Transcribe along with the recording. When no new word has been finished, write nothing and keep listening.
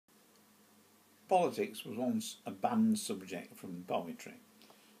Politics was once a banned subject from poetry.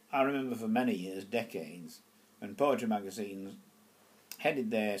 I remember for many years, decades, when poetry magazines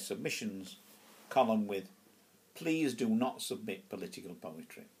headed their submissions column with "Please do not submit political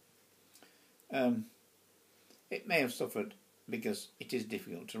poetry." It may have suffered because it is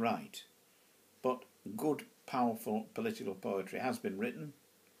difficult to write, but good, powerful political poetry has been written,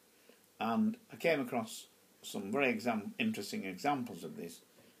 and I came across some very interesting examples of this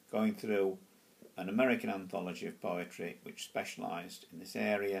going through an American anthology of poetry which specialised in this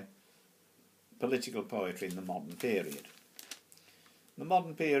area, political poetry in the modern period. The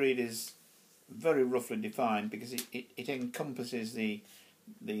modern period is very roughly defined because it encompasses the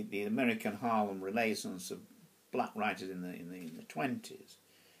American Harlem Renaissance of black writers in the 20s,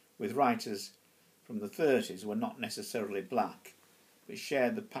 with writers from the 30s who were not necessarily black, but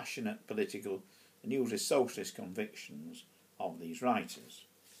shared the passionate political and usually socialist convictions of these writers.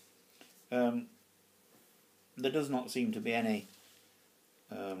 There does not seem to be any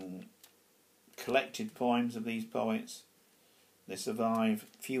collected poems of these poets. They survive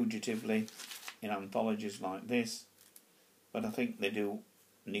fugitively in anthologies like this, but I think they do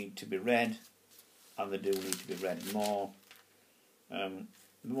need to be read, and they do need to be read more. The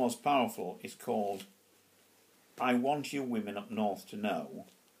most powerful is called "I Want You Women Up North to Know"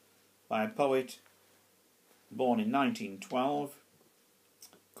 by a poet born in 1912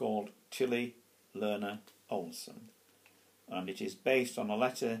 called Tillie, Lerner, Olsen, and it is based on a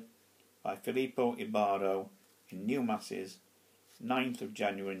letter by Filippo Ibarro in New Masses, 9th of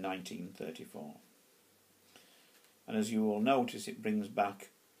January 1934. And as you will notice, it brings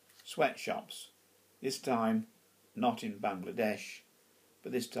back sweatshops, this time not in Bangladesh,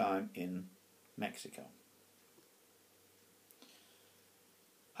 but this time in Mexico.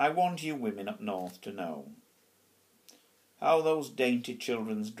 I want you women up north to know how those dainty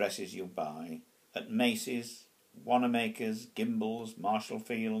children's dresses you buy at Macy's, Wanamaker's, Gimbel's, Marshall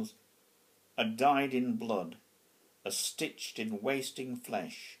Field's are dyed in blood, are stitched in wasting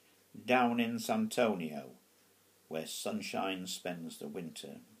flesh down in Santonio, where sunshine spends the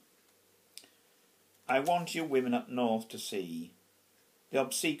winter. I want you women up north to see the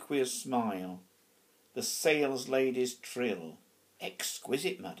obsequious smile, the sales lady's trill,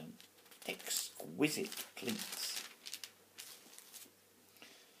 exquisite, madam, exquisite pleats,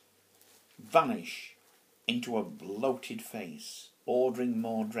 vanish into a bloated face, ordering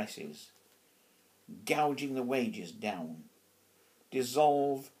more dresses, gouging the wages down,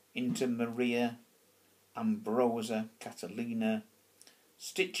 dissolve into Maria, Ambrosa, Catalina,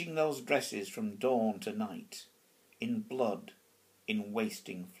 stitching those dresses from dawn to night, in blood, in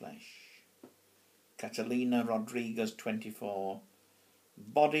wasting flesh. Catalina Rodriguez, 24,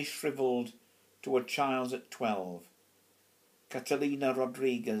 body shrivelled to a child's at 12. Catalina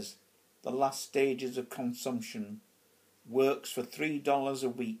Rodriguez, the last stages of consumption, works for $3 a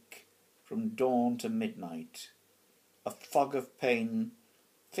week from dawn to midnight. A fog of pain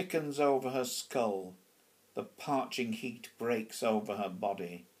thickens over her skull, the parching heat breaks over her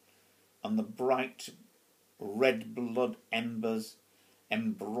body, and the bright red blood embers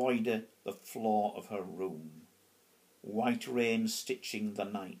embroider the floor of her room. White rain stitching the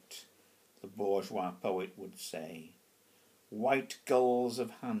night, the bourgeois poet would say. White gulls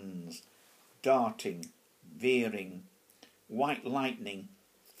of hands, darting, veering, white lightning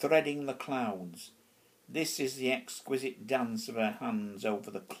threading the clouds. This is the exquisite dance of her hands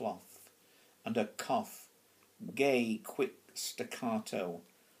over the cloth, and her cough, gay, quick staccato,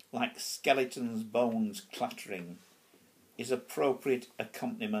 like skeletons' bones clattering, is appropriate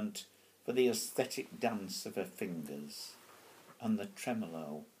accompaniment for the aesthetic dance of her fingers. And the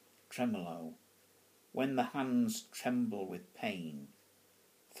tremolo, when the hands tremble with pain.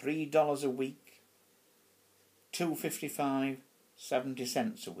 $3 a week, $2.55, 70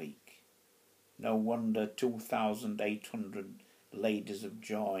 cents a week. No wonder 2,800 ladies of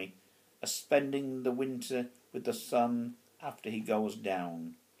joy are spending the winter with the sun after he goes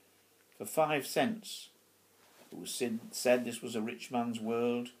down. For 5 cents, who said this was a rich man's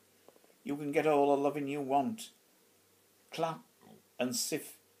world, you can get all the loving you want. Clap and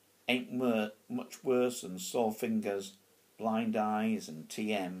Sif ain't much worse than sore fingers, blind eyes and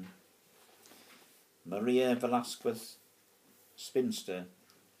TM. Maria Velasquez, spinster,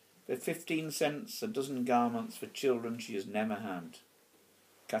 for 15 cents a dozen garments for children she has never had.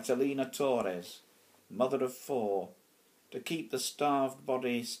 Catalina Torres, mother of 4, to keep the starved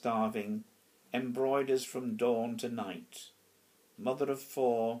body starving, embroiders from dawn to night. Mother of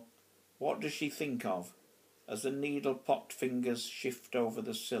 4, what does she think of as the needle-pocked fingers shift over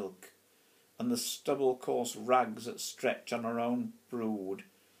the silk, and the stubble-coarse rags that stretch on her own brood,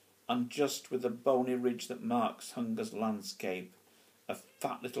 and just with the bony ridge that marks hunger's landscape, of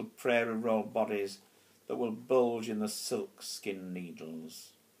fat little prairie roll bodies that will bulge in the silk skin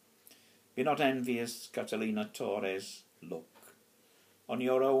needles. Be not envious, Catalina Torres, look. On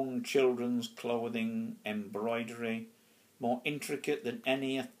your own children's clothing embroidery, more intricate than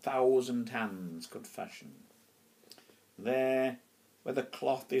any 1,000 hands could fashion. There, where the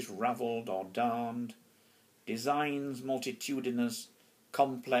cloth is ravelled or darned, designs multitudinous,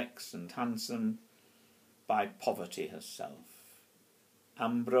 complex and handsome, by poverty herself.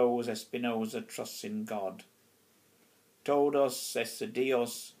 Ambrose Espinosa trusts in God. Todos es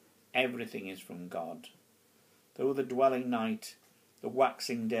Dios, everything is from God. Through the dwelling night, the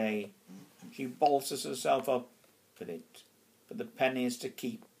waxing day, she bolsters herself up with it, but the pennies to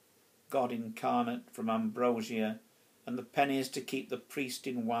keep God incarnate from ambrosia, and the pennies to keep the priest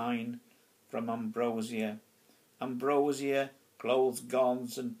in wine from ambrosia. Ambrosia clothes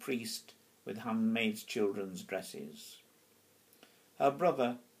gods and priest with handmaids' children's dresses. Her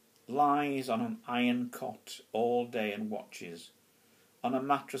brother lies on an iron cot all day and watches. On a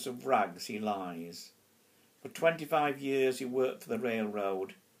mattress of rags he lies. For 25 years he worked for the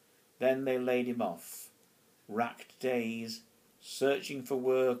railroad. Then they laid him off. Racked days, searching for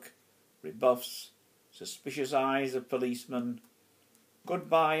work, rebuffs, suspicious eyes of policemen.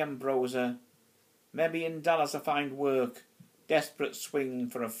 Goodbye, Ambrosa. Maybe in Dallas I find work. Desperate swing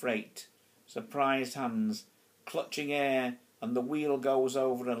for a freight. Surprised hands, clutching air, and the wheel goes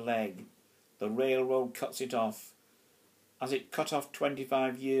over a leg. The railroad cuts it off, as it cut off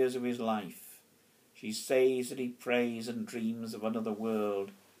 25 years of his life. She says that he prays and dreams of another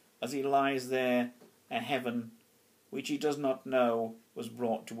world, as he lies there, a heaven which he does not know was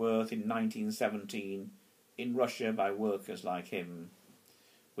brought to earth in 1917 in Russia by workers like him.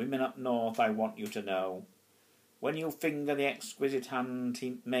 Women up north, I want you to know, when you finger the exquisite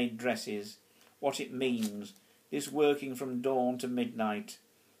hand-made dresses, what it means, this working from dawn to midnight,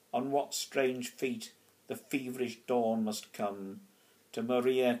 on what strange feet the feverish dawn must come, to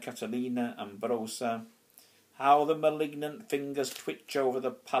Maria Catalina Ambrosa, how the malignant fingers twitch over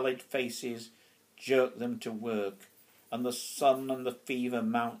the pallid faces, jerk them to work, and the sun and the fever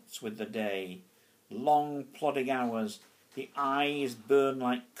mounts with the day. Long plodding hours, the eyes burn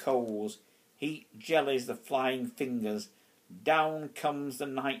like coals, heat jellies the flying fingers, down comes the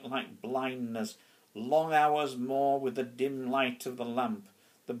night like blindness, long hours more with the dim light of the lamp,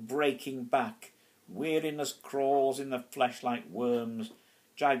 the breaking back, weariness crawls in the flesh like worms,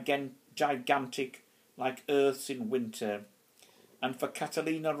 gigantic like earths in winter. And for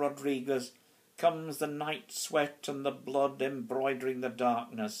Catalina Rodriguez comes the night sweat and the blood embroidering the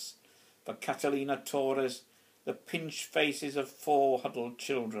darkness. For Catalina Torres, the pinched faces of 4 huddled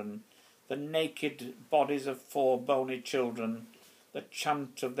children, the naked bodies of 4 bony children, the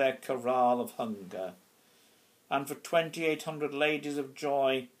chant of their chorale of hunger. And for 2,800 ladies of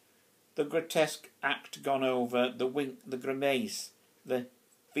joy, the grotesque act gone over, the wink, the grimace, the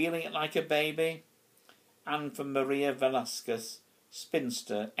feeling it like a baby. And for Maria Velasquez,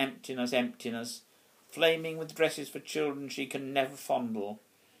 spinster, emptiness, flaming with dresses for children she can never fondle.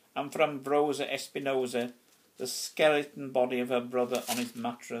 And for Ambrosa Espinosa, the skeleton body of her brother on his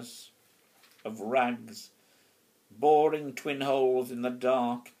mattress of rags, boring twin holes in the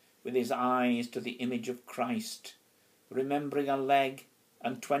dark with his eyes to the image of Christ, remembering a leg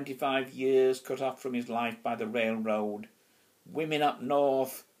and 25 years cut off from his life by the railroad. Women up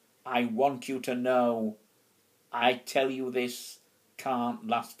north, I want you to know, I tell you this can't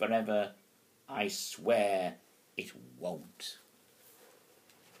last forever. I swear it won't.